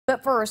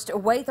But first,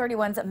 WAAY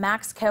 31's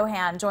Max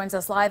Cohan joins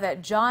us live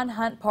at John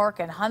Hunt Park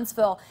in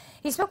Huntsville.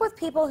 He spoke with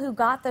people who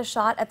got the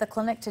shot at the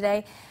clinic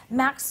today.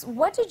 Max,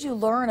 what did you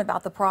learn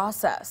about the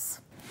process?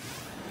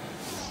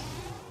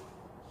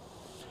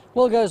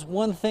 Well, guys,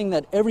 one thing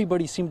that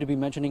everybody seemed to be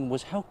mentioning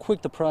was how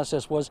quick the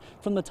process was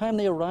from the time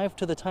they arrived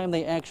to the time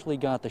they actually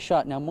got the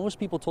shot. Now, most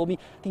people told me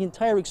the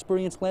entire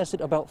experience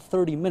lasted about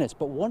 30 minutes,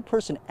 but one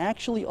person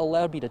actually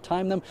allowed me to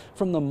time them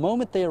from the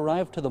moment they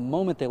arrived to the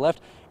moment they left,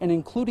 and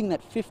including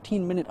that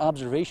 15-minute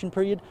observation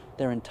period,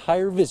 their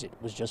entire visit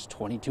was just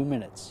 22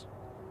 minutes.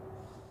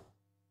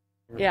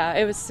 Yeah,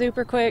 it was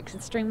super quick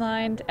and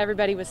streamlined.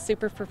 Everybody was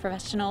super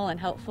professional and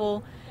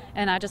helpful.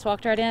 And I just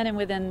walked right in, and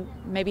within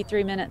maybe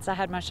 3 minutes, I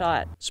had my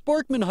shot.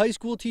 Sparkman High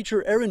School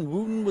teacher Erin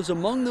Wooten was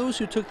among those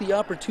who took the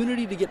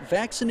opportunity to get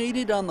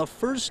vaccinated on the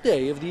first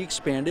day of the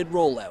expanded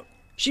rollout.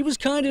 She was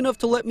kind enough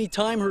to let me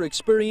time her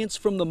experience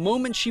from the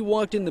moment she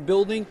walked in the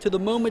building to the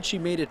moment she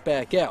made it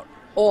back out.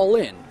 All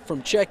in,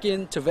 from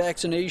check-in to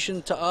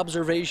vaccination to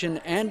observation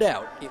and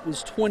out, it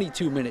was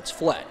 22 minutes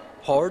flat.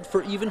 Hard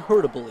for even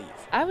her to believe.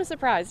 I was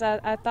surprised.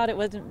 I thought it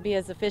wouldn't be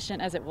as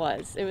efficient as it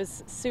was. It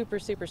was super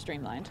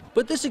streamlined.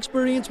 But this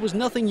experience was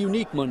nothing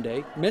unique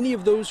Monday. Many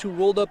of those who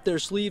rolled up their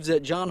sleeves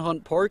at John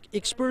Hunt Park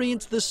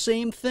experienced the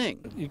same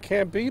thing. You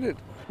can't beat it.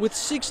 With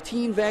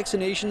 16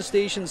 vaccination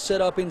stations set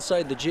up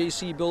inside the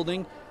JC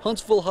building,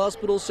 Huntsville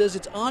Hospital says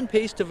it's on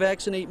pace to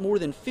vaccinate more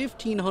than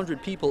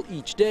 1,500 people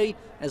each day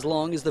as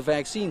long as the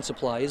vaccine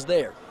supply is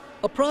there.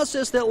 A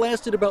process that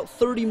lasted about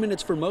 30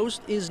 minutes for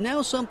most is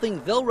now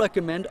something they'll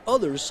recommend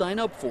others sign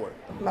up for.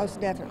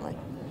 Most definitely.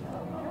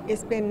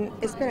 It's been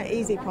an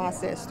easy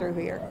process through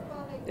here.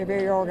 They're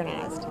very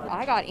organized.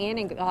 I got in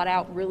and got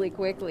out really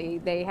quickly.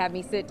 They had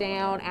me sit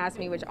down, asked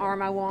me which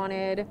arm I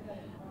wanted,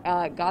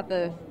 got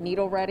the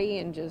needle ready,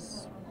 and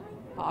just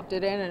popped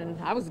it in, and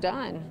I was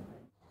done.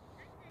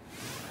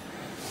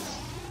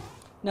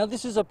 Now,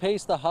 this is a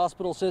pace the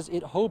hospital says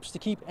it hopes to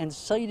keep, and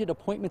cited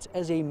appointments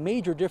as a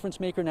major difference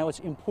maker. Now, it's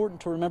important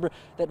to remember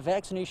that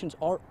vaccinations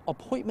are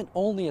appointment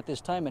only at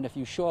this time, and if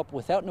you show up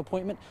without an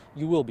appointment,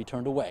 you will be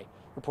turned away.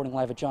 Reporting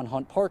live at John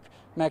Hunt Park,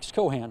 Max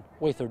Cohan,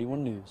 WAAY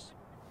 31 News.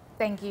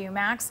 Thank you,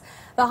 Max.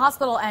 The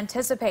hospital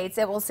anticipates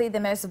it will see the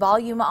most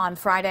volume on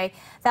Friday.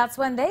 That's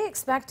when they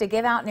expect to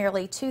give out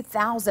nearly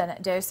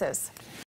 2,000 doses.